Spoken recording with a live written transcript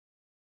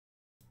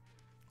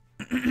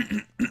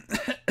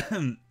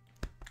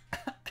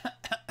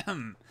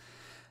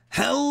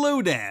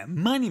Hello there,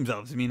 my name's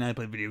Lfcme and I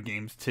play video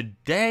games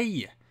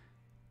today.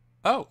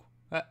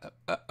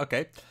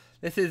 Okay.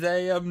 This is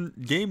a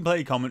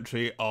gameplay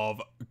commentary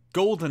of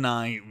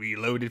Goldeneye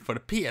Reloaded for the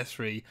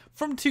PS3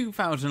 from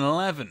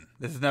 2011.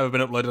 This has never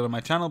been uploaded on my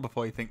channel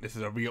before you think this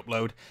is a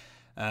re-upload.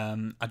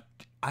 I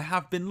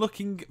have been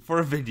looking for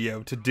a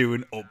video to do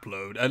an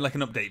upload, like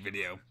an update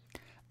video.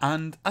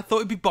 And I thought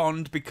it'd be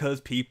Bond because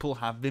people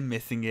have been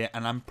missing it,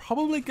 and I'm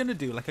probably gonna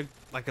do like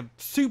a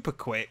super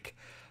quick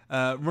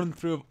run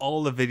through of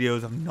all the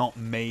videos I've not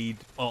made,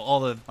 or all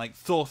the like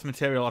source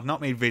material I've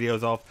not made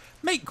videos of,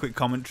 make quick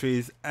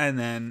commentaries, and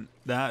then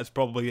that's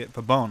probably it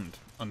for Bond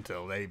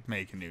until they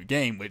make a new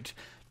game, which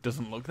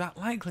doesn't look that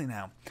likely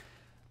now.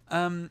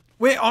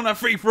 We're on a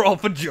free-for-all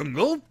for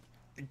Jungle,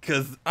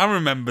 because I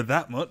remember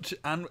that much,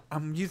 and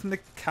I'm using the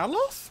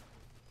Kalos?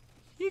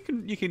 You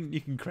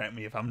can correct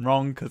me if I'm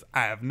wrong, because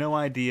I have no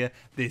idea.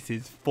 This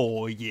is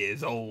 4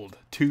 years old.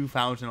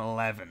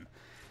 2011.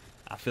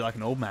 I feel like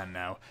an old man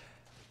now.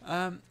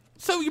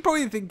 So you're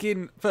probably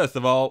thinking, first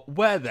of all,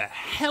 where the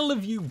hell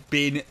have you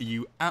been,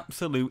 you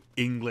absolute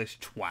English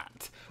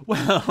twat?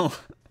 Well,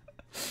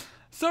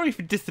 sorry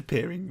for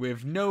disappearing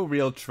with no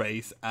real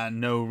trace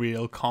and no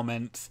real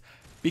comments,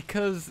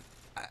 because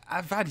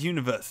I've had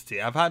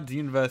university.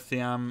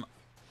 I'm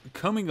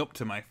coming up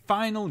to my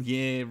final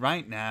year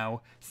right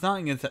now.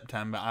 Starting in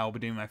September, I will be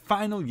doing my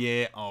final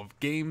year of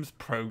games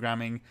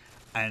programming,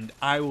 and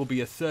I will be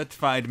a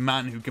certified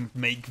man who can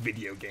make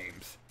video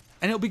games.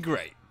 And it'll be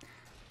great.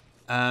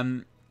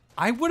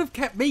 I would have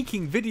kept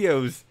making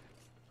videos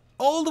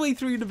all the way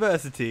through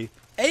university.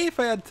 A, if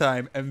I had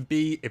time, and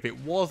B, if it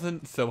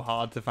wasn't so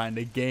hard to find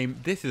a game.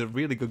 This is a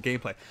really good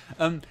gameplay.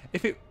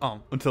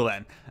 Until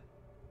then.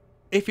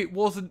 If it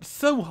wasn't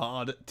so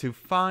hard to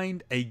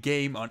find a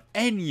game on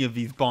any of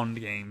these Bond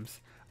games,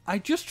 I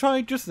just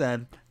tried just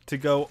then to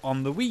go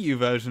on the Wii U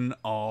version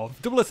of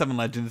 007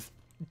 Legends.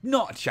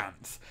 Not a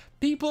chance.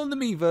 People in the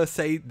Miiverse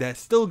say they're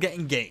still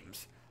getting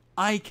games.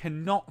 I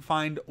cannot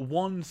find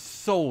one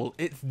soul.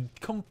 It's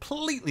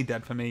completely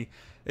dead for me.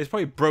 It's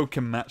probably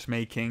broken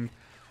matchmaking.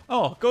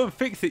 Oh, go and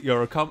fix it,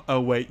 Eurocom. Oh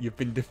wait, you've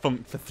been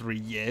defunct for 3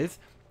 years.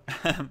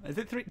 Is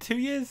it 2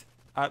 years?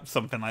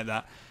 Something like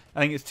that. I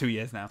think it's 2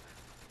 years now.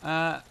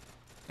 I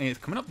think it's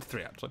coming up to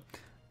 3 actually.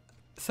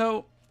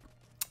 So,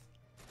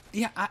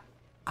 yeah,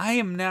 I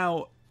am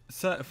now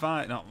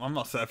certified. No, I'm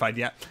not certified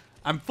yet.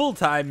 I'm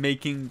full-time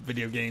making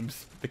video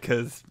games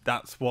because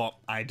that's what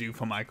I do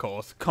for my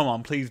course. Come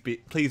on, please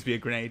be a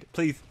grenade.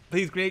 Please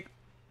grenade.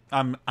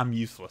 I'm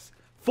useless.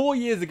 4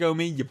 years ago,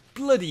 me, you're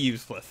bloody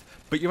useless.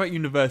 But you're at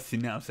university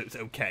now, so it's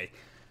okay.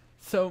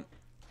 So,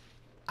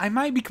 I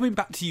might be coming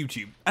back to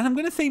YouTube. And I'm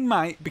going to say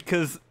might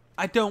because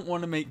I don't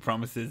want to make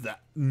promises that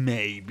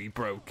may be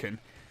broken.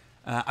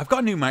 I've got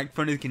a new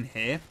microphone, as you can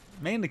hear.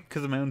 Mainly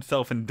because of my own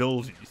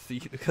self-indulgence.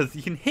 Because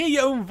you can hear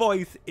your own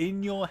voice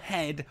in your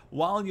head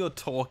while you're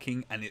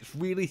talking, and it's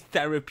really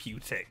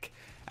therapeutic.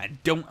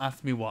 And don't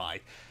ask me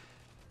why.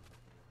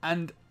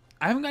 And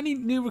I haven't got any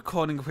new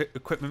recording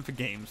equipment for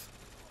games.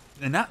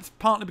 And that's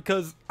partly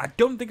because I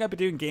don't think I've been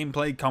doing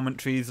gameplay,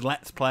 commentaries,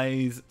 let's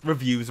plays,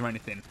 reviews or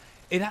anything.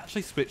 It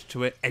actually switched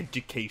to an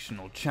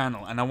educational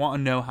channel, and I want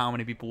to know how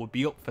many people would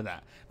be up for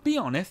that. Be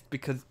honest,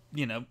 because,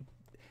 you know,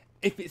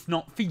 if it's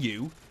not for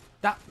you,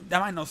 that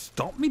might not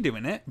stop me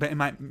doing it, but I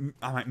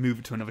might move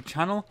it to another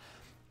channel.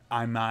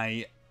 I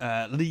might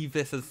leave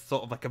this as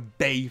sort of like a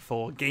bay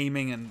for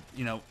gaming, and,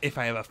 you know, if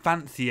I ever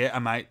fancy it, I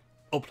might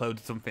upload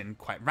something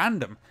quite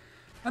random.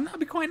 And that'd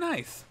be quite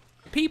nice.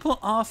 People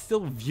are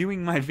still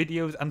viewing my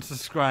videos and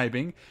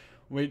subscribing,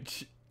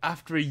 which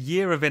after a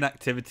year of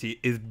inactivity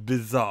is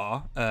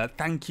bizarre.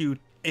 Thank you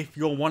if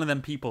you're one of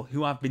them people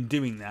who have been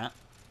doing that.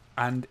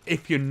 And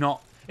if you're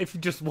not, if you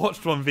just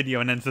watched one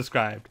video and then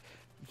subscribed,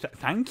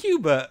 thank you,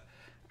 but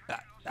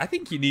I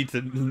think you need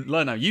to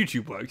learn how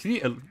YouTube works.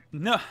 You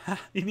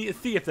need to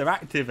see if they're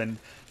active and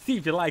see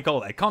if you like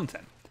all their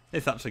content.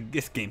 This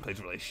gameplay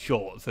is really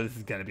short, so this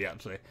is going to be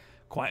actually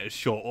quite a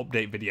short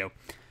update video.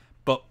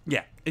 But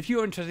yeah, if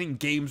you're interested in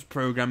games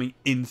programming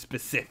in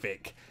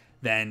specific,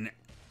 then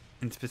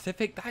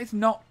that is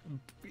not,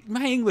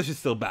 my English is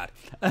still bad.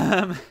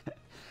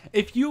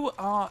 If you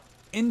are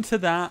into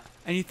that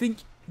and you think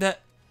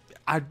that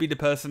I'd be the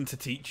person to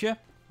teach you,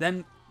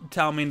 then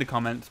tell me in the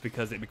comments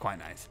because it'd be quite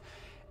nice.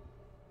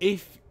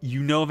 If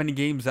you know of any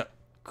games that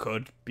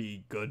could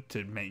be good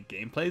to make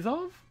gameplays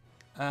of,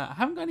 I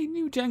haven't got any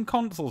new gen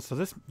consoles, so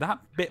that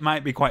bit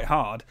might be quite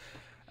hard,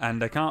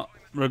 and I can't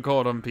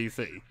record on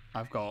PC.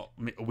 I've got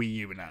a Wii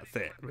U and that's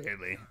it,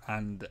 really,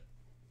 and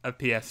a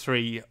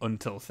PS3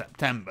 until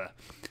September.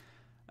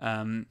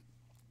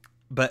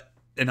 But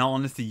in all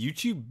honesty,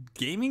 YouTube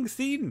gaming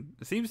scene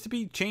seems to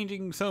be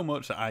changing so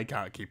much that I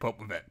can't keep up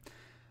with it.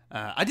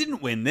 I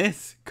didn't win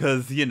this,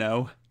 because, you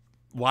know,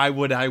 why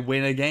would I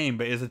win a game?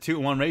 But it's a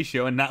 2-to-1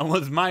 ratio, and that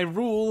was my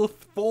rule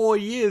 4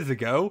 years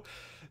ago.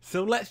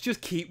 So let's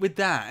just keep with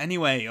that.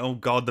 Anyway, oh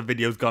god, the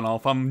video's gone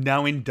off. I'm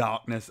now in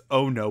darkness.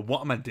 Oh no,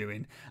 what am I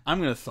doing? I'm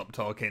going to stop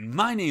talking.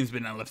 My name's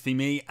been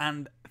Lfcme,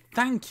 and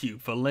thank you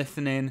for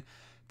listening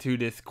to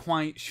this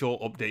quite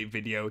short update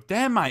video.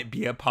 There might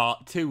be a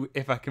part 2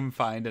 if I can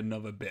find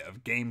another bit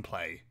of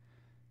gameplay.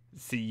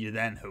 See you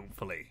then,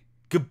 hopefully.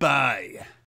 Goodbye.